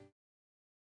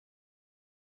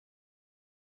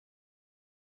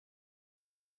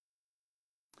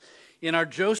In our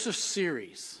Joseph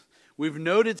series, we've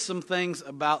noted some things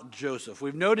about Joseph.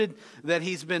 We've noted that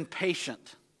he's been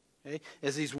patient, okay,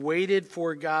 as he's waited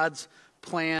for God's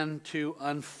plan to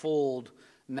unfold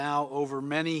now over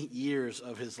many years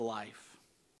of his life.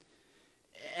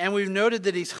 And we've noted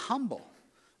that he's humble.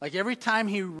 Like every time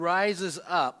he rises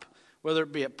up, whether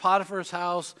it be at Potiphar's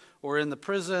house or in the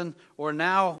prison or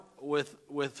now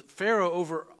with Pharaoh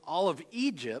over all of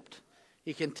Egypt,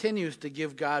 he continues to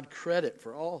give God credit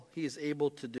for all he is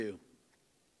able to do.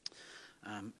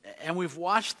 And we've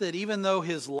watched that even though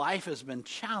his life has been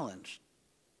challenged,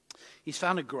 he's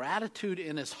found a gratitude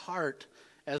in his heart,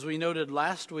 as we noted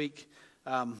last week,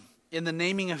 in the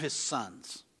naming of his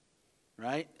sons,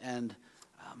 right? And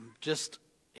just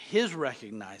his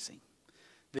recognizing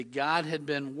that God had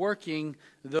been working,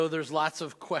 though there's lots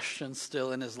of questions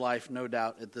still in his life, no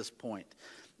doubt, at this point.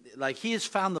 Like he has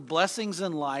found the blessings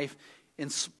in life in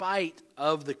spite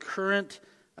of the current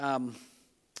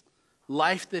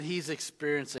life that he's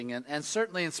experiencing, and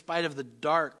certainly in spite of the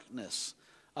darkness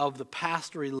of the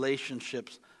past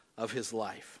relationships of his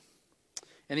life.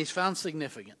 And he's found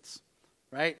significance,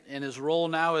 right? In his role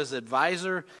now as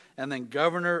advisor and then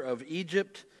governor of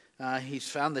Egypt, he's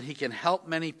found that he can help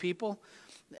many people.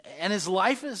 And his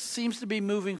life seems to be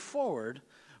moving forward,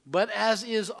 but as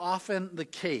is often the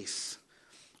case,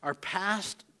 our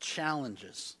past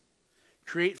challenges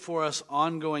create for us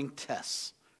ongoing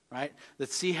tests, right?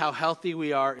 That see how healthy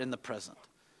we are in the present.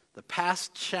 The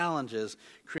past challenges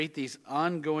create these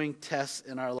ongoing tests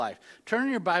in our life.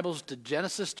 Turn your Bibles to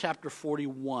Genesis chapter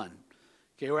 41.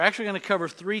 Okay, we're actually going to cover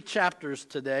 3 chapters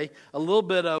today, a little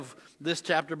bit of this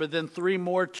chapter, but then 3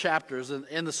 more chapters,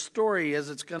 and the story as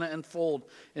it's going to unfold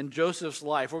in Joseph's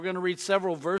life. We're going to read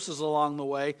several verses along the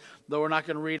way, though we're not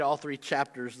going to read all 3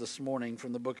 chapters this morning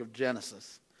from the book of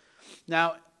Genesis.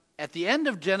 Now, at the end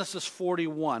of Genesis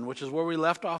 41, which is where we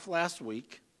left off last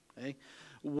week, okay,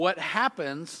 what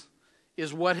happens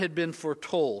is what had been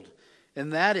foretold,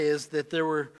 and that is that there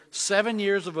were 7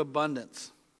 years of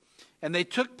abundance. And they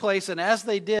took place, and as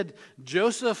they did,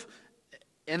 Joseph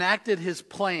enacted his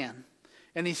plan.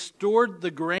 And he stored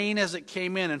the grain as it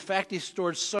came in. In fact, he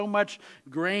stored so much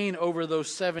grain over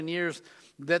those 7 years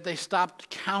that they stopped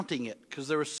counting it because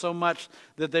there was so much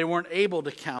that they weren't able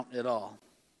to count it all.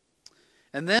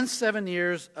 And then 7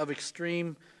 years of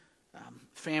extreme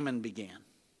famine began.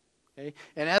 Okay?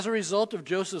 And as a result of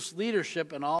Joseph's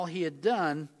leadership and all he had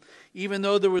done, even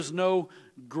though there was no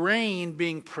grain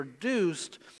being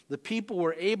produced, the people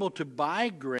were able to buy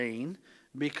grain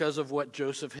because of what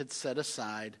Joseph had set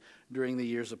aside during the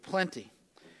years of plenty.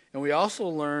 And we also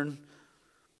learn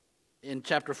in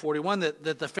chapter 41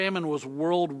 that the famine was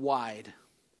worldwide.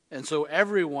 And so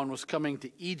everyone was coming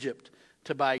to Egypt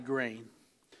to buy grain.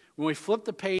 When we flip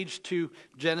the page to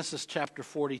Genesis chapter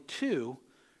 42,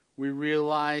 we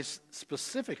realize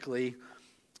specifically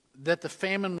that the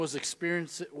famine was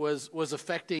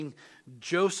affecting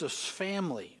Joseph's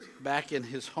family back in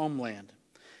his homeland.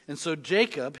 And so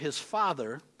Jacob, his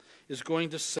father, is going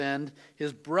to send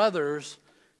his brothers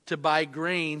to buy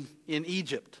grain in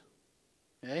Egypt.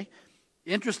 Okay?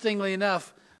 Interestingly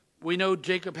enough, we know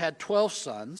Jacob had 12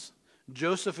 sons.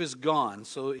 Joseph is gone,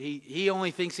 so he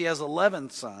only thinks he has 11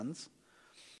 sons.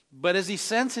 But as he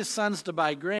sends his sons to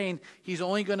buy grain, he's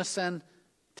only going to send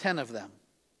 10 of them.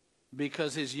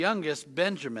 Because his youngest,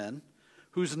 Benjamin,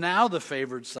 who's now the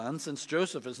favored son, since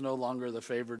Joseph is no longer the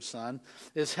favored son,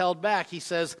 is held back. He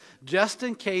says, just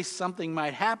in case something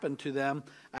might happen to them,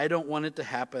 I don't want it to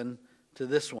happen to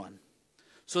this one.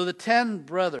 So the 10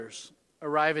 brothers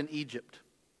arrive in Egypt,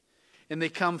 and they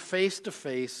come face to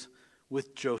face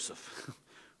with Joseph,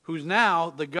 who's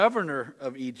now the governor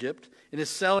of Egypt and is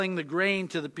selling the grain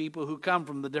to the people who come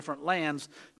from the different lands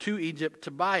to Egypt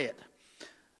to buy it.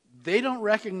 They don't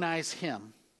recognize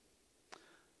him,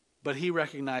 but he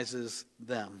recognizes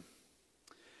them.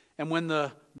 And when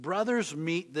the brothers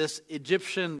meet this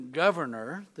Egyptian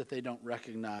governor that they don't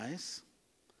recognize,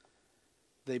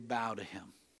 they bow to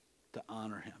him, to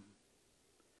honor him.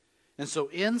 And so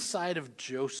inside of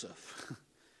Joseph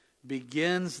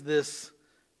begins this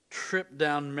trip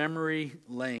down memory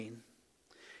lane.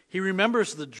 He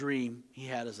remembers the dream he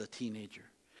had as a teenager.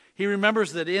 He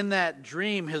remembers that in that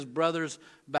dream, his brothers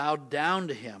bowed down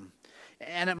to him.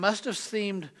 And it must have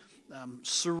seemed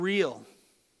surreal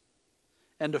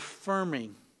and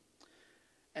affirming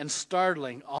and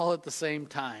startling all at the same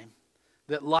time.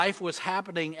 That life was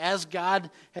happening as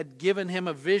God had given him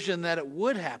a vision that it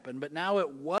would happen. But now it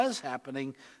was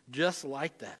happening just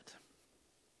like that.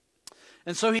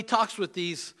 And so he talks with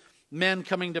these men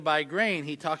coming to buy grain.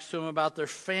 He talks to them about their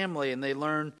family, and they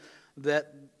learn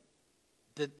that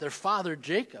their father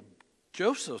Jacob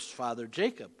Joseph's father,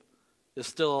 Jacob, is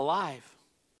still alive.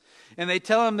 And they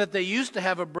tell him that they used to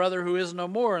have a brother who is no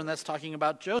more, and that's talking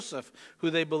about Joseph, who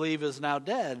they believe is now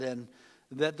dead, and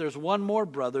that there's one more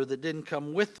brother that didn't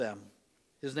come with them.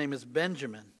 His name is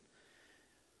Benjamin.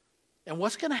 And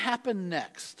what's going to happen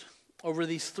next over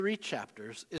these 3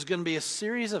 chapters is going to be a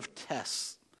series of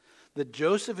tests that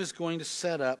Joseph is going to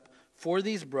set up for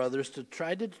these brothers to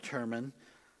try to determine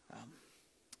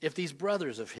if these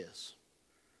brothers of his,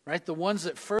 right, the ones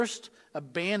that first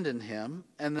abandoned him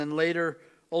and then later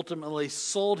ultimately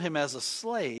sold him as a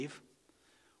slave,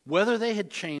 whether they had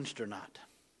changed or not.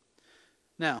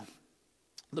 Now,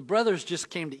 the brothers just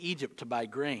came to Egypt to buy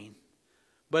grain,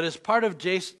 but as part of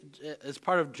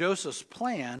Joseph's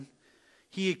plan,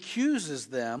 he accuses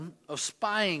them of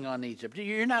spying on Egypt.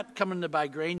 You're not coming to buy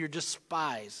grain, you're just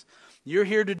spies. You're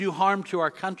here to do harm to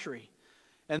our country.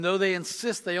 And though they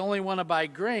insist they only want to buy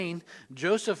grain,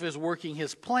 Joseph is working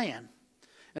his plan.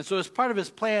 And so as part of his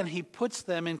plan, he puts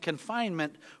them in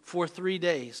confinement for 3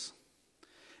 days.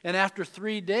 And after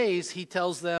 3 days, he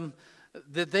tells them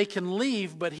that they can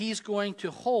leave, but he's going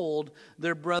to hold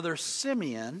their brother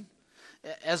Simeon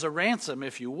as a ransom,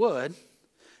 if you would.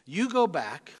 You go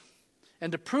back,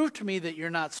 and to prove to me that you're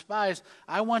not spies,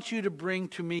 I want you to bring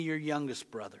to me your youngest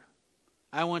brother.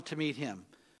 I want to meet him.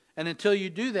 And until you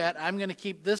do that, I'm going to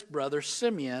keep this brother,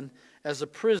 Simeon, as a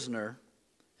prisoner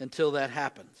until that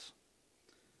happens.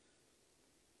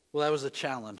 Well, that was a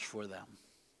challenge for them.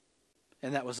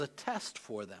 And that was a test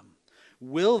for them.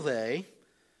 Will they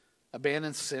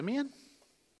abandon Simeon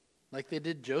like they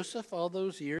did Joseph all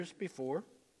those years before?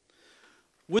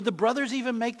 Would the brothers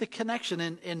even make the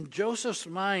connection? In Joseph's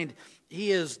mind,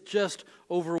 he is just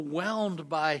overwhelmed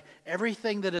by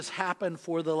everything that has happened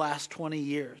for the last 20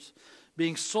 years.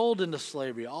 Being sold into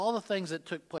slavery, all the things that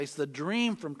took place, the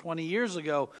dream from 20 years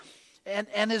ago. And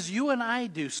as you and I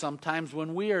do sometimes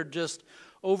when we are just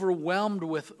overwhelmed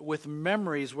with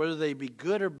memories, whether they be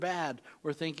good or bad,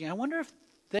 we're thinking, I wonder if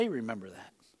they remember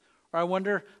that. Or I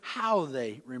wonder how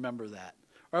they remember that.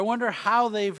 Or I wonder how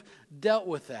they've dealt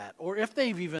with that. Or if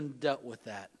they've even dealt with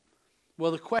that.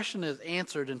 Well, the question is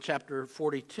answered in chapter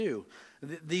 42.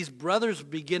 These brothers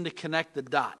begin to connect the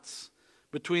dots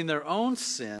between their own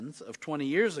sins of 20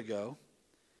 years ago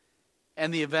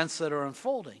and the events that are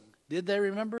unfolding. Did they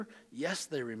remember? Yes,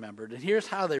 they remembered. And here's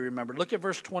how they remembered. Look at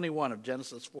verse 21 of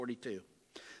Genesis 42.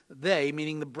 They,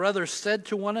 meaning the brothers, said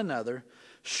to one another,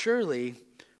 surely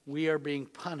we are being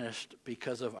punished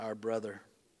because of our brother.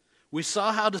 We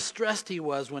saw how distressed he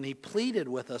was when he pleaded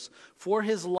with us for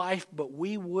his life, but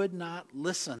we would not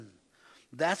listen.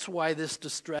 That's why this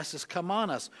distress has come on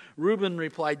us. Reuben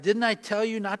replied, didn't I tell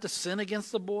you not to sin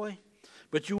against the boy?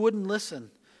 But you wouldn't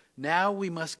listen. Now we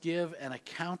must give an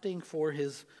accounting for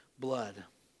his blood.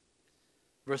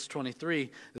 Verse 23,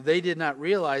 they did not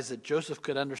realize that Joseph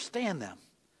could understand them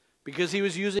because he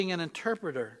was using an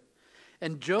interpreter.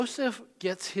 And Joseph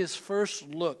gets his first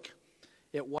look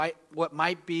at what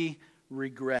might be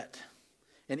regret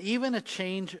and even a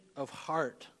change of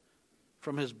heart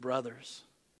from his brothers.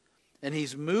 And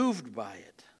he's moved by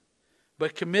it,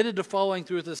 but committed to following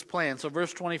through with his plan. So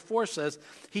verse 24 says,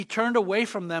 he turned away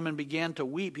from them and began to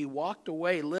weep. He walked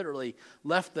away, literally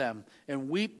left them, and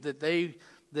weep that they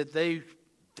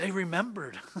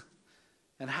remembered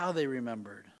and how they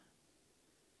remembered.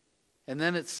 And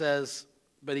then it says,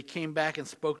 but he came back and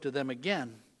spoke to them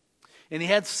again. And he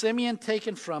had Simeon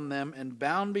taken from them and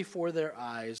bound before their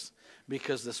eyes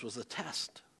because this was a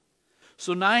test.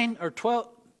 So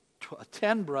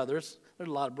 10 brothers, there's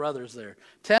a lot of brothers there.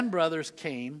 10 brothers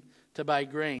came to buy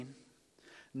grain.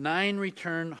 9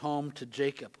 returned home to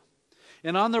Jacob.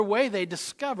 And on their way, they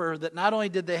discover that not only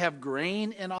did they have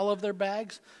grain in all of their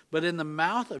bags, but in the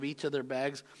mouth of each of their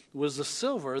bags was the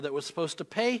silver that was supposed to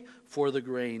pay for the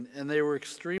grain. And they were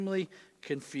extremely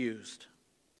confused.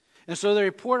 And so they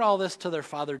report all this to their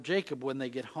father Jacob when they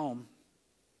get home.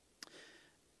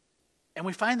 And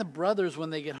we find the brothers, when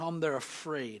they get home, they're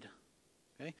afraid.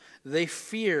 Okay? They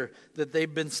fear that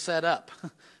they've been set up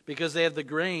because they have the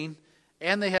grain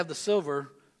and they have the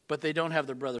silver, but they don't have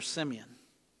their brother Simeon.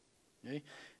 Okay?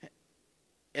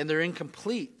 And they're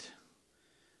incomplete.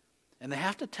 And they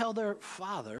have to tell their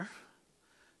father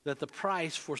that the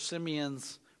price for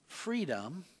Simeon's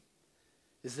freedom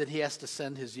is that he has to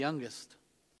send his youngest,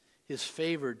 his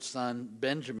favored son,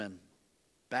 Benjamin,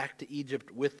 back to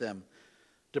Egypt with them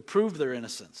to prove their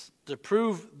innocence, to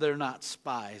prove they're not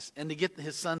spies, and to get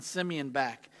his son Simeon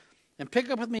back. And pick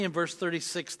up with me in verse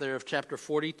 36 there of chapter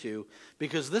 42,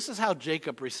 because this is how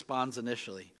Jacob responds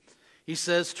initially. He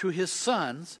says, to his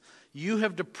sons, you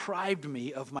have deprived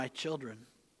me of my children.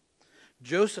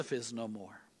 Joseph is no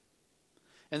more,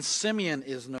 and Simeon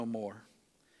is no more.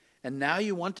 And now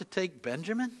you want to take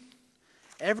Benjamin?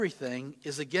 Everything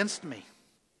is against me.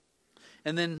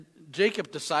 And then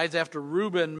Jacob decides, after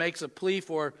Reuben makes a plea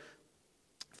for,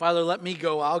 Father, let me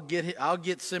go, I'll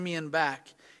get Simeon back.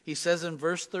 He says in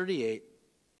verse 38,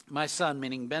 my son,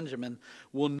 meaning Benjamin,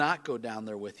 will not go down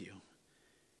there with you.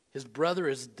 His brother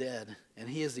is dead, and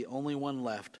he is the only one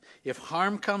left. If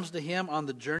harm comes to him on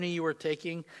the journey you are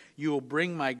taking, you will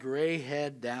bring my gray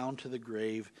head down to the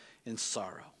grave in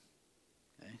sorrow.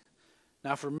 Okay?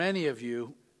 Now, for many of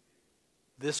you,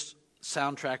 this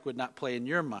soundtrack would not play in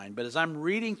your mind. But as I'm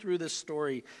reading through this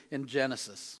story in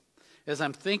Genesis, as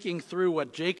I'm thinking through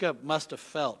what Jacob must have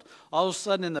felt, all of a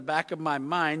sudden in the back of my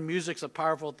mind, music's a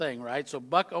powerful thing, right? So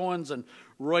Buck Owens and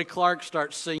Roy Clark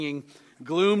start singing,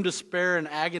 gloom, despair, and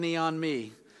agony on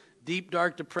me. Deep,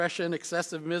 dark depression,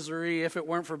 excessive misery. If it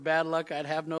weren't for bad luck, I'd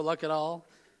have no luck at all.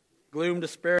 Gloom,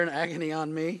 despair, and agony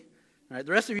on me. All right,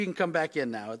 the rest of you can come back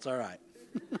in now. It's all right.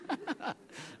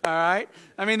 All right?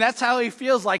 I mean, that's how he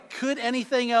feels like. Could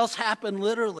anything else happen,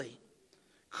 literally?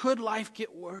 Could life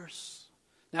get worse?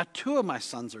 Now, 2 of my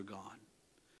sons are gone.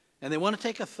 And they want to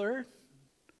take a third?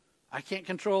 I can't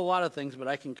control a lot of things, but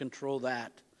I can control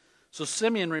that. So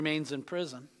Simeon remains in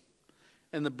prison.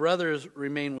 And the brothers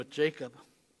remain with Jacob.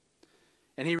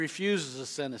 And he refuses to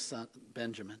send his son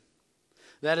Benjamin.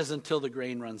 That is until the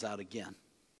grain runs out again.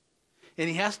 And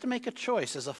he has to make a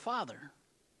choice as a father.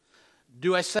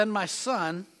 Do I send my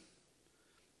son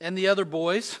and the other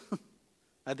boys?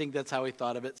 I think that's how he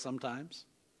thought of it sometimes.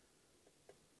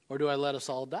 Or do I let us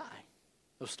all die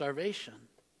of starvation?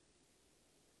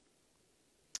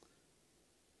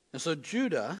 And so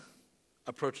Judah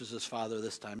approaches his father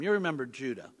this time. You remember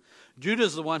Judah.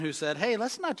 Judah's the one who said, hey,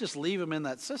 let's not just leave him in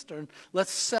that cistern.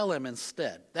 Let's sell him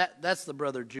instead. That's the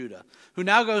brother Judah, who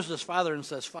now goes to his father and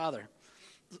says, Father,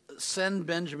 send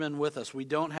Benjamin with us. We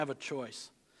don't have a choice.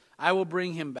 I will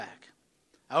bring him back.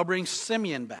 I will bring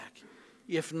Simeon back.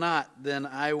 If not, then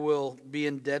I will be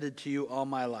indebted to you all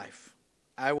my life.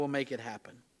 I will make it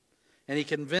happen. And he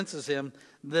convinces him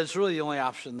that it's really the only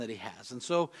option that he has. And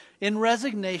so in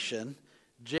resignation,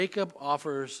 Jacob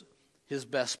offers his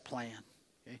best plan.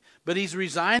 Okay? But he's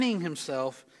resigning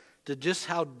himself to just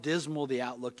how dismal the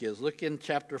outlook is. Look in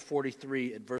chapter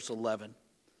 43 at verse 11.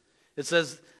 It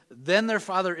says, Then their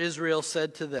father Israel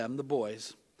said to them, the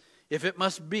boys, if it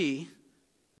must be,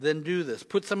 then do this.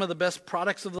 Put some of the best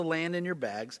products of the land in your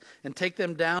bags and take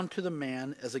them down to the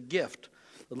man as a gift.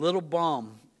 A little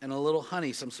balm and a little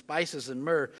honey, some spices and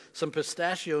myrrh, some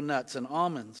pistachio nuts and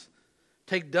almonds.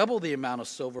 Take double the amount of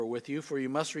silver with you, for you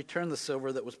must return the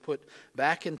silver that was put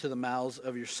back into the mouths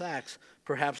of your sacks.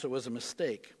 Perhaps it was a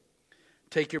mistake.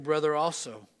 Take your brother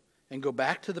also, and go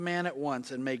back to the man at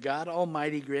once, and may God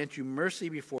Almighty grant you mercy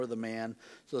before the man,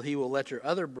 so he will let your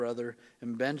other brother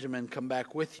and Benjamin come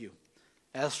back with you.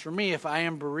 As for me, if I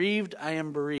am bereaved, I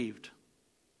am bereaved.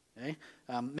 Okay?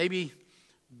 Maybe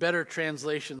better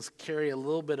translations carry a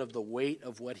little bit of the weight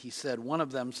of what he said. One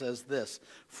of them says this,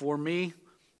 for me,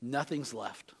 nothing's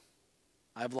left.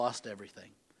 I've lost everything.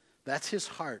 That's his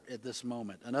heart at this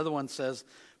moment. Another one says,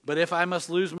 but if I must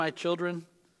lose my children,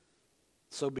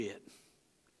 so be it.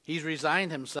 He's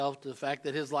resigned himself to the fact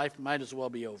that his life might as well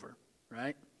be over,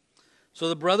 right? So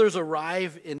the brothers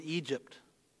arrive in Egypt.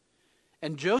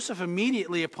 And Joseph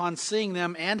immediately, upon seeing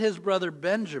them and his brother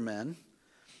Benjamin,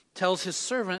 tells his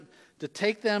servant to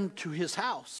take them to his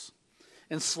house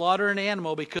and slaughter an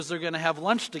animal because they're going to have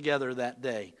lunch together that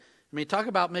day. I mean, talk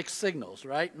about mixed signals,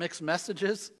 right? Mixed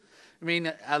messages. I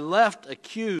mean, I left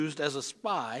accused as a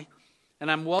spy,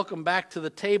 and I'm welcomed back to the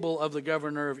table of the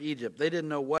governor of Egypt. They didn't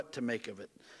know what to make of it.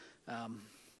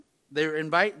 They were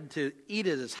invited to eat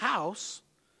at his house,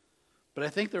 but I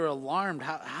think they're alarmed.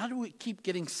 How do we keep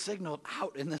getting signaled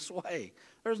out in this way?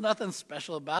 There's nothing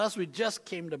special about us. We just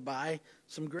came to buy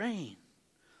some grain.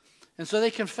 And so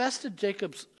they confessed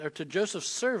to Joseph's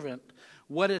servant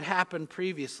what had happened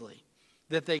previously.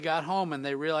 That they got home and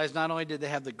they realized not only did they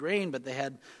have the grain, but they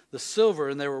had the silver,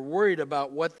 and they were worried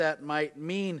about what that might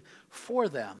mean for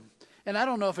them. And I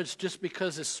don't know if it's just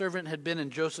because his servant had been in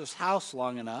Joseph's house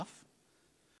long enough,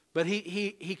 but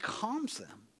he calms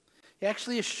them. He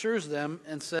actually assures them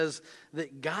and says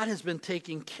that God has been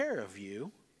taking care of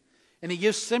you, and he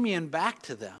gives Simeon back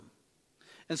to them.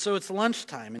 And so it's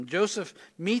lunchtime, and Joseph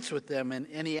meets with them,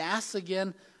 and he asks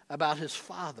again about his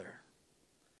father.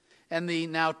 And the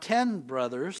now 10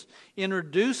 brothers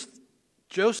introduced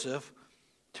Joseph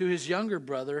to his younger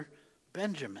brother,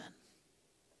 Benjamin.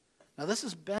 Now this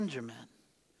is Benjamin.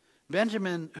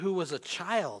 Benjamin, who was a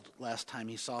child last time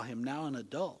he saw him, now an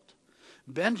adult.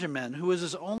 Benjamin, who was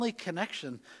his only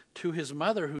connection to his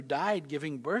mother who died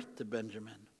giving birth to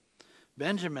Benjamin.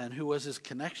 Benjamin, who was his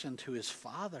connection to his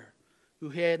father, who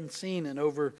he hadn't seen in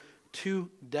over 2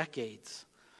 decades.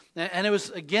 And it was,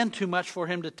 again, too much for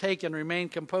him to take and remain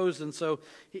composed. And so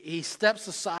he steps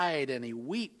aside and he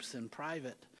weeps in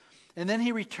private. And then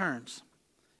he returns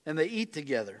and they eat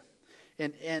together.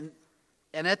 And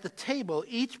at the table,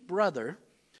 each brother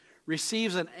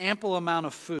receives an ample amount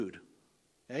of food.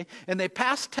 Okay? And they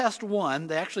passed test 1.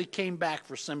 They actually came back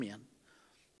for Simeon.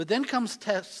 But then comes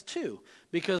test 2.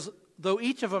 Because though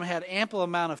each of them had ample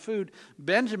amount of food,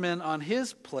 Benjamin on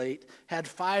his plate had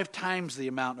 5 times the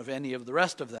amount of any of the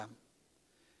rest of them.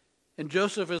 And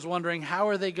Joseph is wondering, how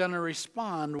are they going to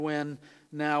respond when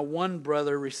now one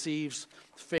brother receives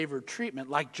favored treatment,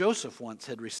 like Joseph once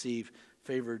had received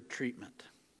favored treatment?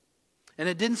 And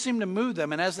it didn't seem to move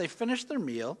them. And as they finished their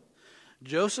meal,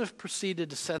 Joseph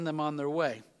proceeded to send them on their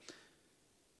way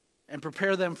and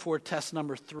prepare them for test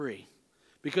number 3.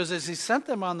 Because as he sent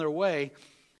them on their way,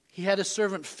 he had his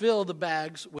servant fill the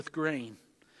bags with grain.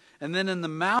 And then in the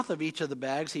mouth of each of the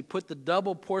bags, he put the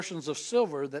double portions of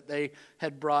silver that they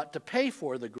had brought to pay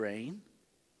for the grain.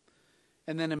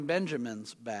 And then in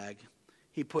Benjamin's bag,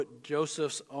 he put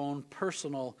Joseph's own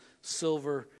personal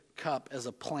silver cup as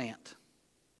a plant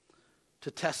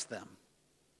to test them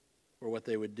for what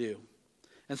they would do.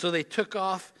 And so they took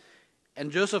off,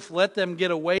 and Joseph let them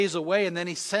get a ways away, and then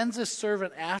he sends his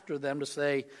servant after them to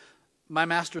say, "My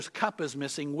master's cup is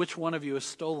missing. Which one of you has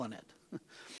stolen it?"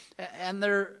 And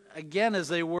they're, again, as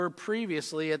they were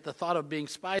previously at the thought of being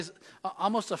spies,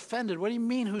 almost offended. What do you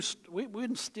mean, we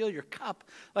wouldn't steal your cup?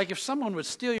 Like if someone would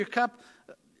steal your cup,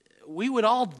 we would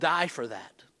all die for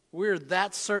that. We're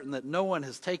that certain that no one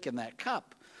has taken that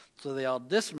cup. So they all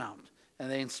dismount,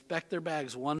 and they inspect their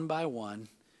bags one by one.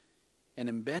 And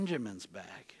in Benjamin's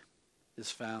bag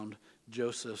is found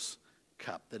Joseph's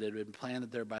cup that had been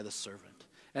planted there by the servant.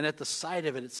 And at the sight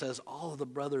of it, it says all of the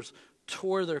brothers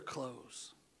tore their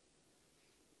clothes.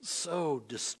 So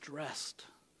distressed,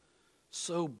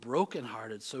 so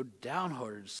brokenhearted, so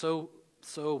downhearted,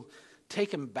 so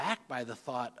taken back by the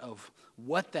thought of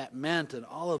what that meant and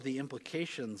all of the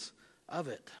implications of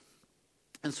it.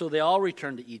 And so they all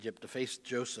returned to Egypt to face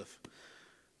Joseph,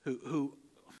 who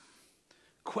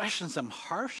questions them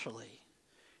harshly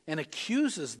and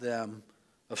accuses them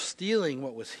of stealing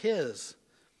what was his.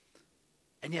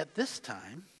 And yet this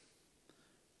time,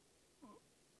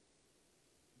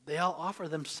 they all offer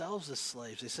themselves as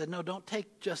slaves. They said, "No, don't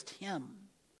take just him.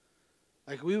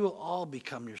 Like, we will all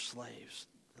become your slaves.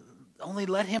 Only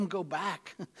let him go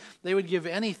back." They would give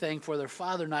anything for their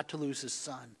father not to lose his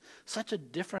son. Such a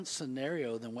different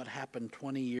scenario than what happened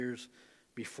 20 years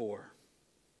before.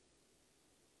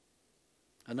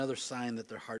 Another sign that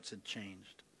their hearts had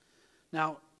changed.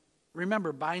 Now,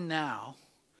 remember, by now,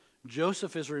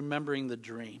 Joseph is remembering the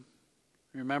dream.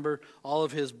 Remember all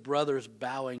of his brothers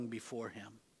bowing before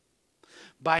him.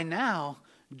 By now,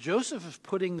 Joseph is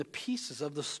putting the pieces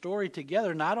of the story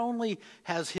together. Not only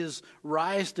has his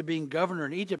rise to being governor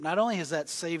in Egypt, not only has that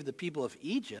saved the people of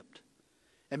Egypt,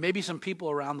 and maybe some people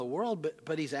around the world,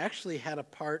 but he's actually had a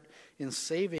part in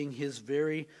saving his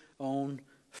very own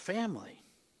family.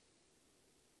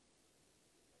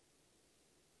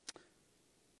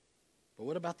 But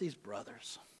what about these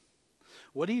brothers?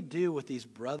 What do you do with these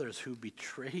brothers who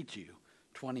betrayed you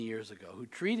 20 years ago, who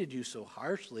treated you so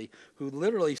harshly, who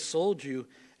literally sold you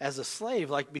as a slave?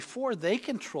 Like, before, they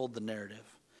controlled the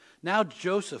narrative. Now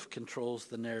Joseph controls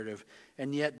the narrative,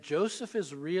 and yet Joseph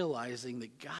is realizing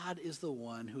that God is the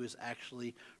one who is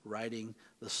actually writing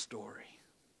the story.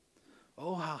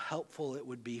 Oh, how helpful it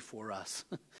would be for us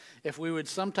if we would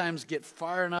sometimes get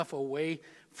far enough away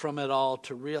from it all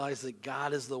to realize that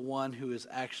God is the one who is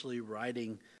actually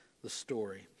writing the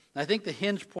story. I think the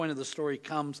hinge point of the story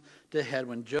comes to a head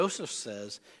when Joseph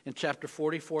says in chapter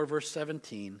 44, verse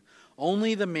 17,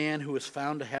 "Only the man who is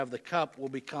found to have the cup will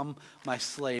become my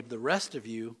slave. The rest of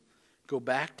you go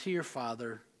back to your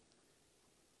father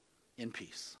in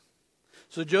peace."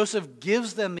 So Joseph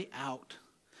gives them the out,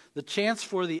 the chance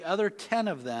for the other 10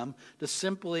 of them to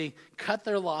simply cut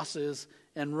their losses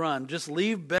and run. Just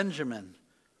leave Benjamin.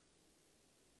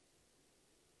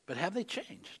 But have they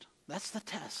changed? That's the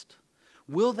test.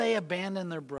 Will they abandon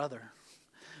their brother?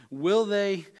 Will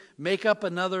they make up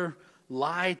another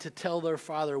lie to tell their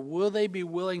father? Will they be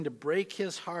willing to break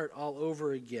his heart all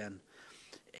over again?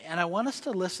 And I want us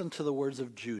to listen to the words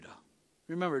of Judah.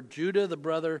 Remember, Judah, the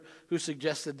brother who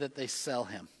suggested that they sell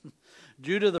him.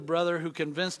 Judah, the brother who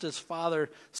convinced his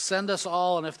father, "Send us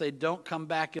all, and if they don't come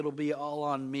back, it'll be all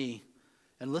on me."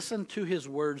 And listen to his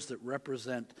words that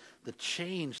represent the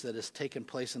change that has taken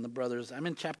place in the brothers. I'm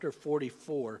in chapter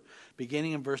 44,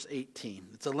 beginning in verse 18.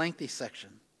 It's a lengthy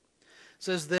section. It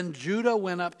says, "Then Judah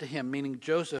went up to him," meaning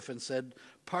Joseph, "and said,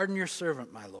 'Pardon your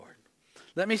servant, my lord.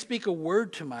 Let me speak a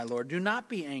word to my lord. Do not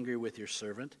be angry with your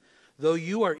servant, though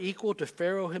you are equal to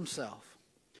Pharaoh himself.'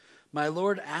 My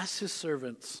lord asked his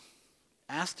servants,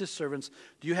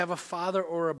 'Do you have a father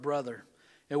or a brother?'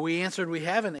 And we answered, 'We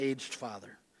have an aged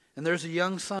father, and there's a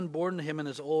young son born to him in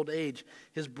his old age.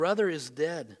 His brother is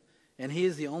dead, and he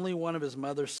is the only one of his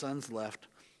mother's sons left,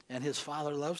 and his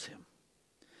father loves him.'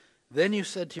 Then you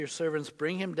said to your servants,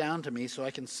 'Bring him down to me so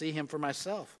I can see him for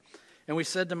myself.' And we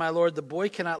said to my lord, 'The boy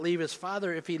cannot leave his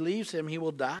father. If he leaves him, he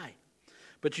will die.'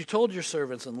 But you told your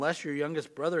servants, 'Unless your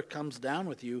youngest brother comes down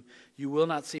with you, you will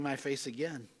not see my face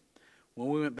again.' When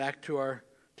we went back to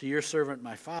your servant,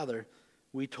 my father,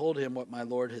 we told him what my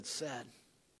lord had said."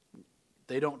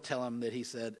 They don't tell him that he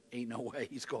said, "Ain't no way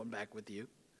he's going back with you."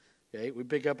 Okay, we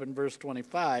pick up in verse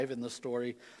 25 in the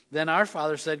story. "Then our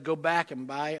father said, 'Go back and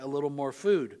buy a little more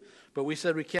food.' But we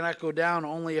said, 'We cannot go down.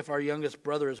 Only if our youngest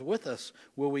brother is with us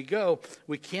will we go.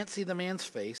 We can't see the man's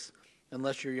face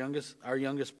unless our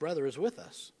youngest brother is with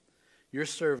us.' Your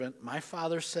servant, my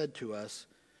father, said to us,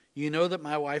 'You know that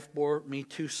my wife bore me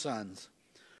 2 sons.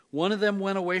 One of them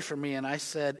went away from me, and I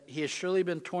said, he has surely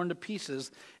been torn to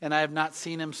pieces, and I have not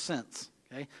seen him since.'"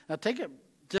 Okay? Now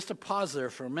just a pause there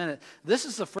for a minute. This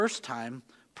is the first time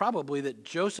probably that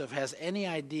Joseph has any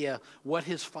idea what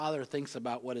his father thinks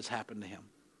about what has happened to him.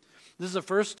 This is the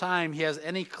first time he has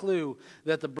any clue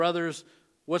that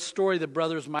what story the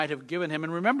brothers might have given him.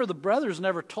 And remember, the brothers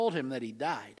never told him that he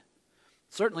died.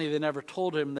 Certainly they never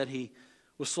told him that he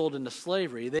was sold into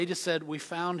slavery. They just said, "We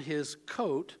found his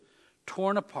coat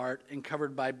torn apart and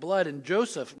covered by blood." And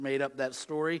Joseph made up that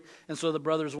story, and so the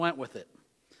brothers went with it.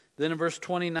 Then in verse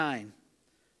 29,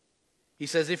 he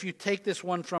says, "If you take this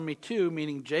one from me too,"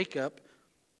 meaning Jacob,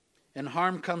 "and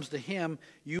harm comes to him,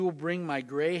 you will bring my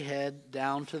gray head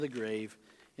down to the grave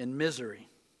in misery."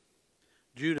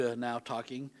 Judah now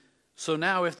talking, "So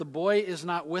now if the boy is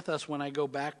not with us when I go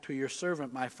back to your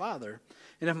servant, my father,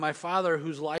 and if my father,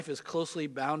 whose life is closely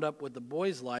bound up with the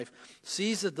boy's life,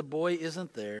 sees that the boy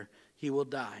isn't there, he will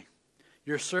die.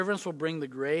 Your servants will bring the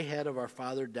gray head of our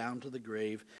father down to the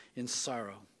grave in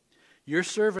sorrow. Your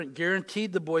servant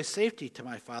guaranteed the boy's safety to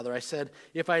my father. I said,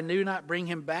 'If I do not bring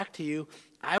him back to you,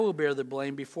 I will bear the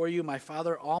blame before you, my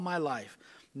father, all my life.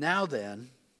 Now then,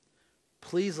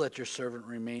 please let your servant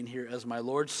remain here as my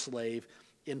lord's slave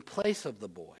in place of the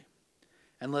boy,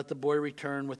 and let the boy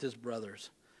return with his brothers.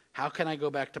 How can I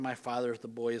go back to my father if the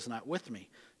boy is not with me?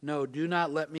 No, do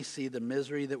not let me see the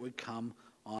misery that would come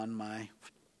on my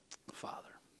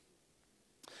father.'"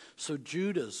 So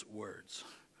Judah's words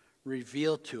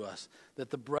reveal to us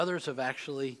that the brothers have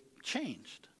actually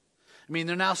changed. I mean,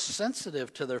 they're now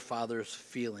sensitive to their father's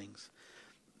feelings.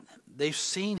 They've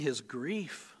seen his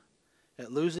grief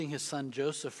at losing his son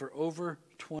Joseph for over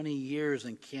 20 years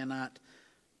and cannot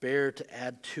bear to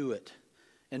add to it.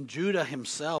 And Judah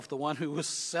himself, the one who was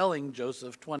selling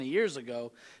Joseph 20 years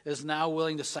ago, is now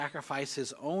willing to sacrifice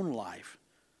his own life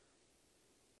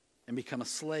and become a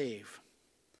slave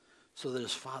so that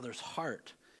his father's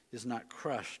heart is not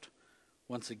crushed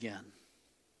once again.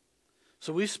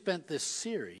 So we've spent this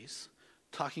series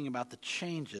talking about the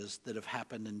changes that have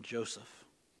happened in Joseph.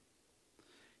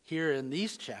 Here in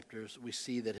these chapters, we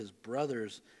see that his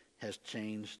brothers has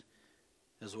changed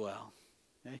as well.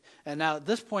 Okay? And now at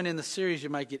this point in the series, you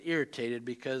might get irritated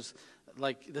because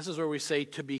this is where we say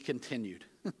 "to be continued."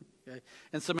 Okay?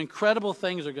 And some incredible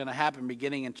things are going to happen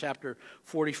beginning in chapter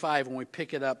 45 when we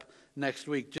pick it up next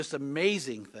week. Just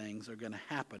amazing things are going to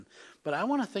happen. But I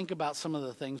want to think about some of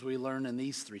the things we learn in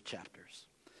these 3 chapters,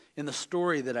 in the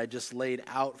story that I just laid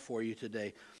out for you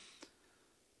today.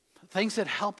 Things that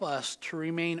help us to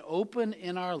remain open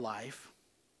in our life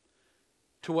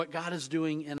to what God is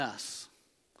doing in us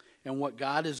and what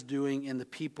God is doing in the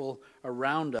people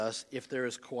around us if there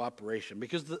is cooperation.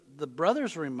 Because the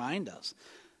brothers remind us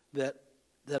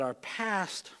that our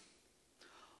past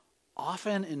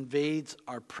often invades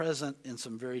our present in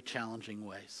some very challenging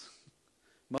ways.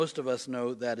 Most of us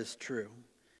know that is true.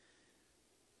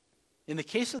 In the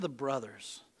case of the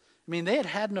brothers, I mean, they had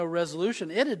had no resolution.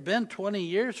 It had been 20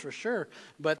 years for sure,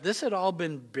 but this had all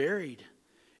been buried,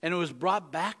 and it was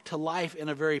brought back to life in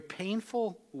a very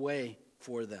painful way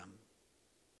for them.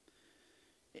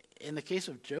 In the case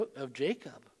of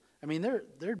Jacob, I mean,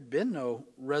 there'd been no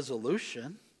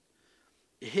resolution.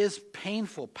 His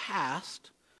painful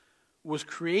past was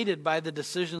created by the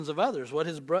decisions of others, what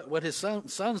his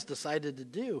sons decided to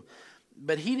do.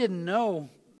 But he didn't know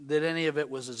that any of it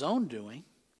was his own doing.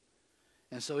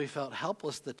 And so he felt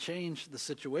helpless to change the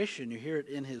situation. You hear it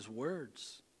in his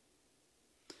words.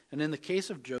 And in the case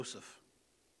of Joseph,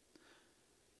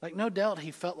 like no doubt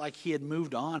he felt like he had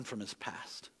moved on from his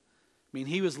past. I mean,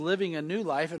 he was living a new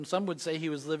life, and some would say he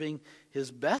was living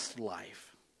his best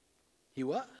life. He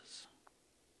was.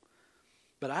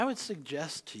 But I would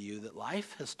suggest to you that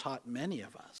life has taught many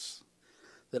of us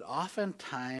that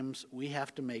oftentimes we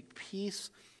have to make peace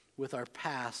with our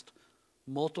past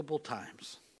multiple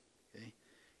times, okay,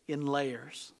 in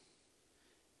layers,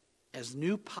 as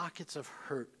new pockets of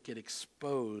hurt get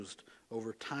exposed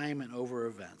over time and over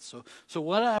events. So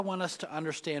what I want us to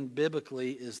understand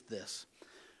biblically is this.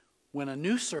 When a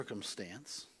new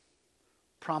circumstance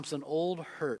prompts an old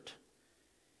hurt,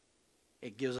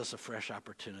 it gives us a fresh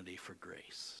opportunity for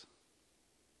grace.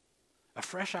 A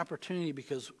fresh opportunity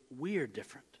because we are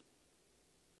different.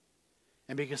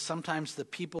 And because sometimes the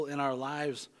people in our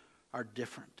lives are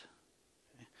different.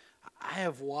 I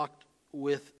have walked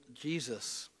with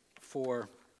Jesus for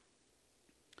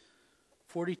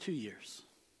 42 years.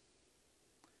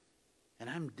 And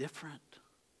I'm different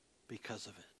because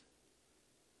of it.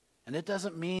 And it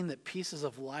doesn't mean that pieces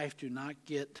of life do not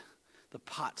get the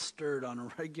pot stirred on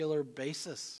a regular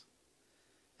basis.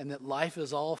 And that life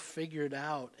is all figured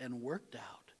out and worked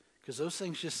out. Because those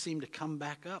things just seem to come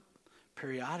back up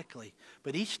periodically.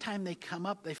 But each time they come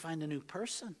up, they find a new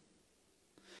person.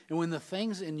 And when the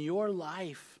things in your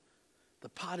life, the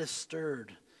pot is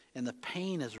stirred and the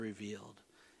pain is revealed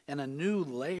and a new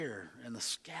layer and the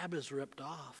scab is ripped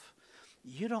off,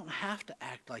 you don't have to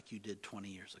act like you did 20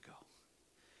 years ago.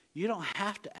 You don't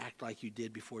have to act like you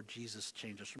did before Jesus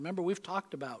changed us. Remember, we've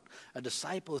talked about a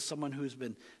disciple as someone who's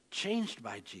been changed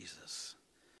by Jesus.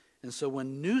 And so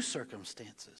when new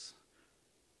circumstances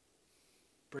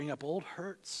bring up old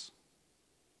hurts,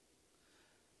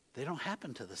 they don't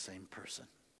happen to the same person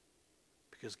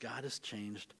because God has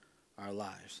changed our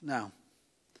lives. Now,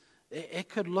 it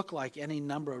could look like any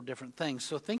number of different things.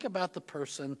 So think about the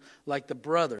person like the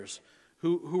brothers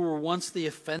who were once the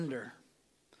offender.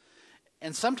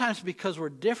 And sometimes because we're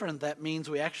different, that means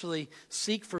we actually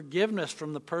seek forgiveness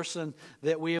from the person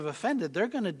that we have offended. They're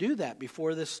going to do that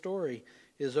before this story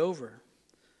is over.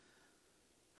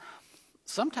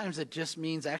 Sometimes it just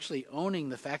means actually owning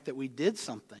the fact that we did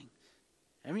something.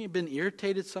 Haven't you been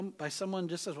irritated by someone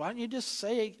just says, why don't you just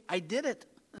say, I did it?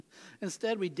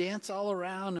 Instead, we dance all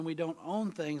around and we don't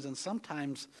own things. And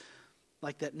sometimes,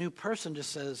 like that new person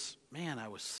just says, man, I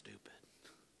was stupid.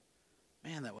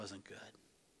 Man, that wasn't good.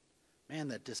 Man,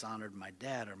 that dishonored my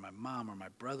dad or my mom or my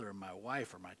brother or my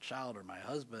wife or my child or my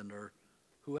husband or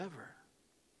whoever.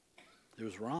 It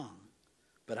was wrong,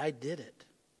 but I did it.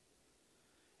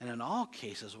 And in all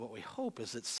cases, what we hope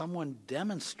is that someone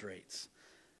demonstrates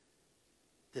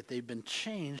that they've been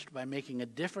changed by making a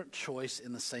different choice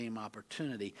in the same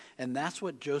opportunity. And that's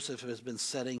what Joseph has been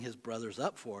setting his brothers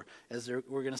up for.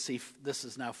 We're going to see this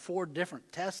is now 4 different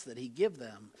tests that he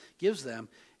gives them,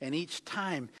 and each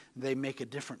time they make a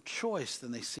different choice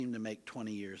than they seemed to make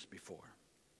 20 years before.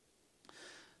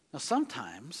 Now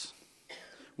sometimes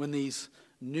when these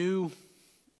new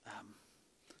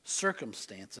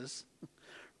circumstances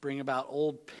bring about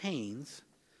old pains,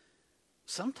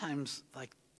 sometimes like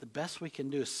the best we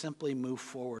can do is simply move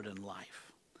forward in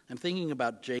life. I'm thinking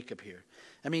about Jacob here.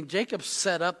 I mean, Jacob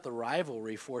set up the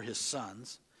rivalry for his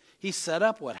sons. He set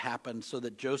up what happened so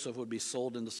that Joseph would be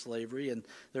sold into slavery and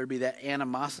there would be that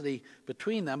animosity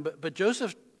between them. But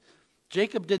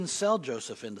Jacob didn't sell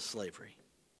Joseph into slavery.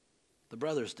 The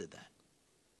brothers did that.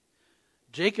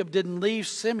 Jacob didn't leave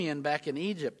Simeon back in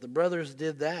Egypt. The brothers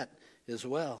did that as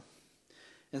well.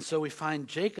 And so we find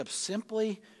Jacob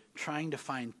simply trying to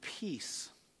find peace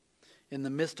in the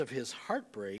midst of his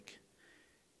heartbreak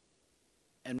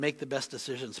and make the best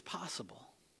decisions possible.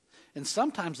 And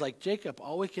sometimes, like Jacob,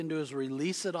 all we can do is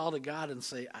release it all to God and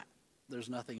say, there's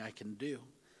nothing I can do.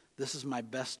 This is my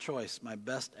best choice, my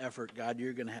best effort. God,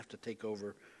 you're going to have to take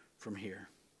over from here.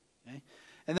 Okay?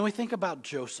 And then we think about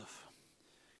Joseph.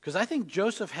 Because I think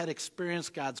Joseph had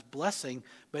experienced God's blessing,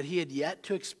 but he had yet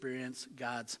to experience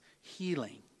God's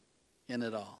healing in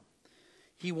it all.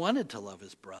 He wanted to love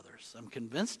his brothers. I'm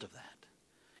convinced of that.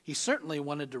 He certainly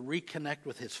wanted to reconnect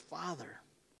with his father.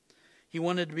 He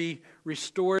wanted to be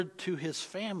restored to his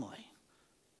family.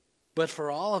 But for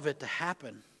all of it to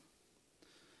happen,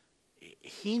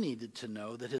 he needed to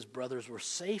know that his brothers were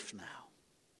safe now.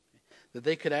 That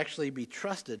they could actually be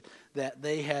trusted, that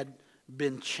they had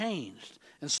been changed.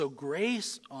 And so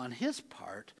grace on his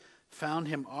part found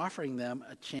him offering them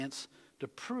a chance to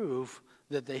prove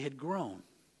that they had grown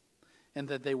and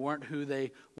that they weren't who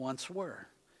they once were.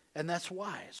 And that's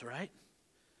wise, right?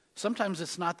 Sometimes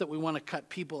it's not that we want to cut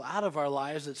people out of our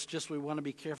lives. It's just we want to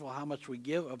be careful how much we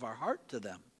give of our heart to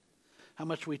them, how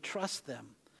much we trust them,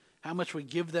 how much we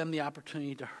give them the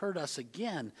opportunity to hurt us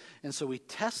again. And so we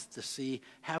test to see,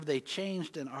 have they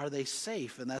changed and are they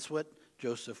safe? And that's what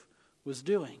Joseph was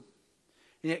doing.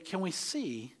 And yet can we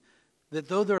see that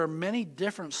though there are many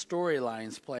different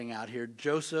storylines playing out here,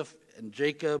 Joseph and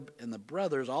Jacob and the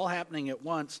brothers all happening at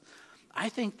once, I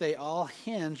think they all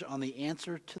hinge on the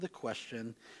answer to the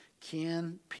question,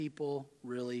 can people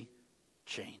really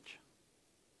change?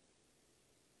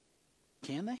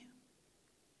 Can they?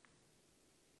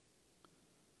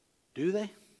 Do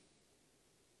they?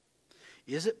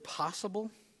 Is it possible?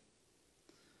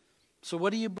 So what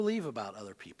do you believe about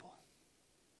other people?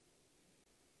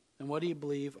 And what do you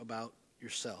believe about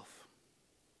yourself?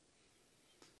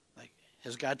 Like,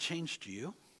 has God changed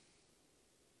you?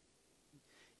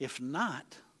 If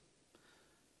not,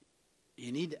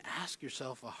 you need to ask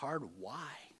yourself a hard why.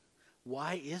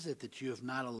 Why is it that you have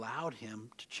not allowed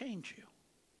him to change you?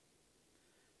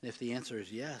 And if the answer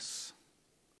is yes,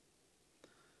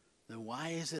 then why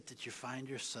is it that you find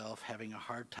yourself having a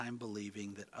hard time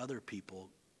believing that other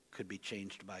people could be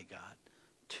changed by God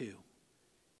too,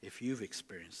 if you've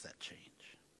experienced that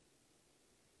change?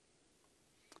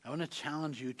 I want to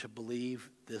challenge you to believe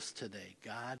this today.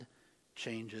 God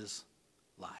changes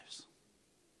lives.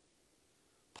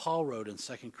 Paul wrote in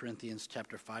 2 Corinthians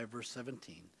chapter 5, verse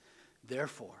 17,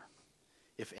 "Therefore,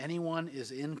 if anyone is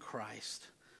in Christ,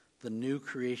 the new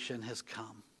creation has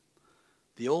come.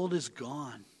 The old is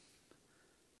gone.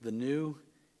 The new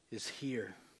is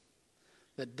here."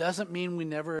 That doesn't mean we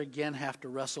never again have to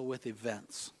wrestle with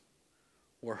events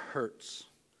or hurts.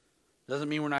 Doesn't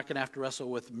mean we're not going to have to wrestle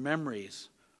with memories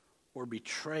or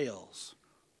betrayals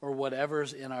or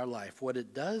whatever's in our life. What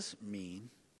it does mean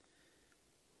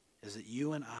is that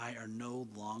you and I are no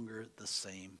longer the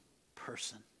same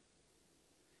person.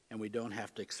 And we don't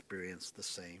have to experience the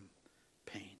same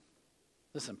pain.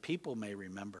 Listen, people may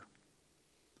remember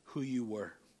who you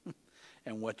were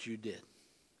and what you did.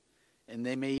 And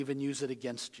they may even use it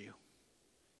against you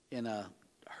in a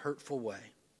hurtful way.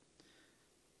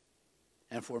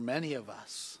 And for many of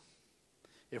us,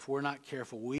 if we're not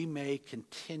careful, we may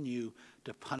continue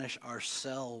to punish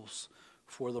ourselves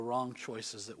for the wrong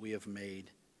choices that we have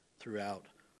made throughout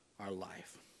our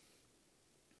life.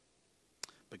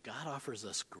 But God offers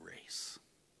us grace.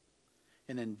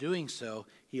 And in doing so,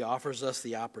 he offers us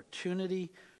the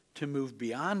opportunity to move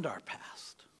beyond our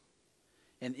past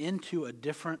and into a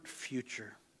different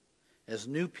future as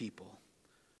new people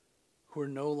who are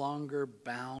no longer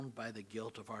bound by the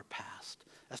guilt of our past.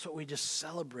 That's what we just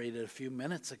celebrated a few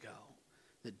minutes ago,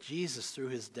 that Jesus, through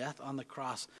his death on the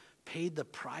cross, paid the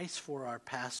price for our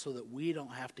past so that we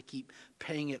don't have to keep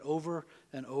paying it over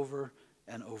and over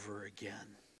and over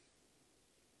again.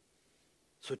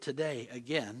 So today,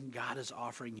 again, God is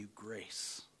offering you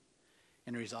grace,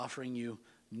 and he's offering you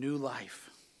new life.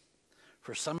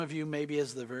 For some of you, maybe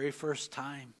it's the very first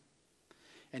time,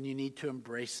 and you need to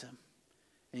embrace him.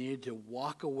 And you need to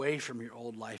walk away from your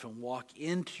old life and walk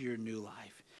into your new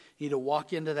life. You need to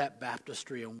walk into that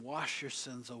baptistry and wash your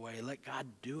sins away. Let God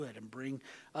do it and bring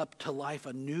up to life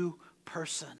a new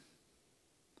person.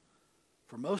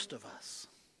 For most of us,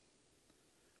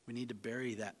 we need to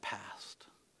bury that past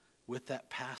with that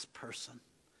past person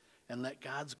and let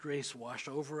God's grace wash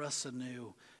over us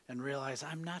anew and realize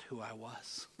I'm not who I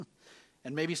was.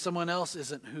 And maybe someone else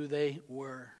isn't who they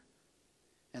were.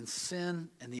 And sin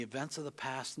and the events of the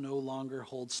past no longer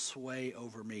hold sway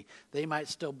over me. They might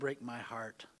still break my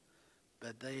heart,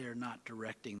 but they are not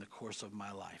directing the course of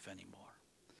my life anymore.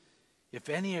 If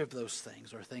any of those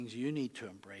things are things you need to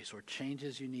embrace or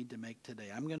changes you need to make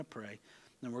today, I'm going to pray,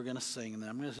 and we're going to sing, and then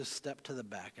I'm going to just step to the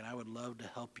back, and I would love to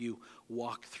help you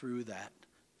walk through that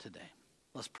today.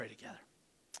 Let's pray together.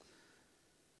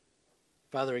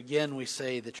 Father, again, we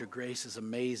say that your grace is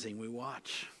amazing. We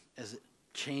watch as it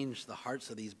changed the hearts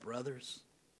of these brothers.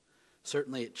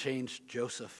 Certainly it changed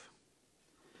Joseph.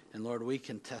 And Lord, we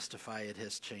can testify it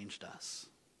has changed us.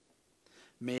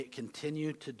 May it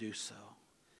continue to do so.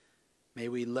 May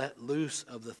we let loose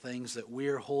of the things that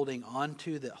we're holding on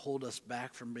to that hold us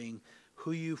back from being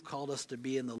who you've called us to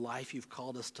be in the life you've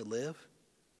called us to live.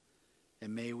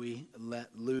 And may we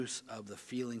let loose of the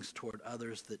feelings toward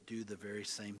others that do the very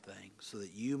same thing so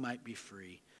that you might be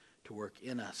free to work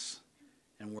in us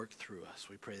and work through us.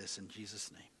 We pray this in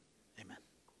Jesus' name.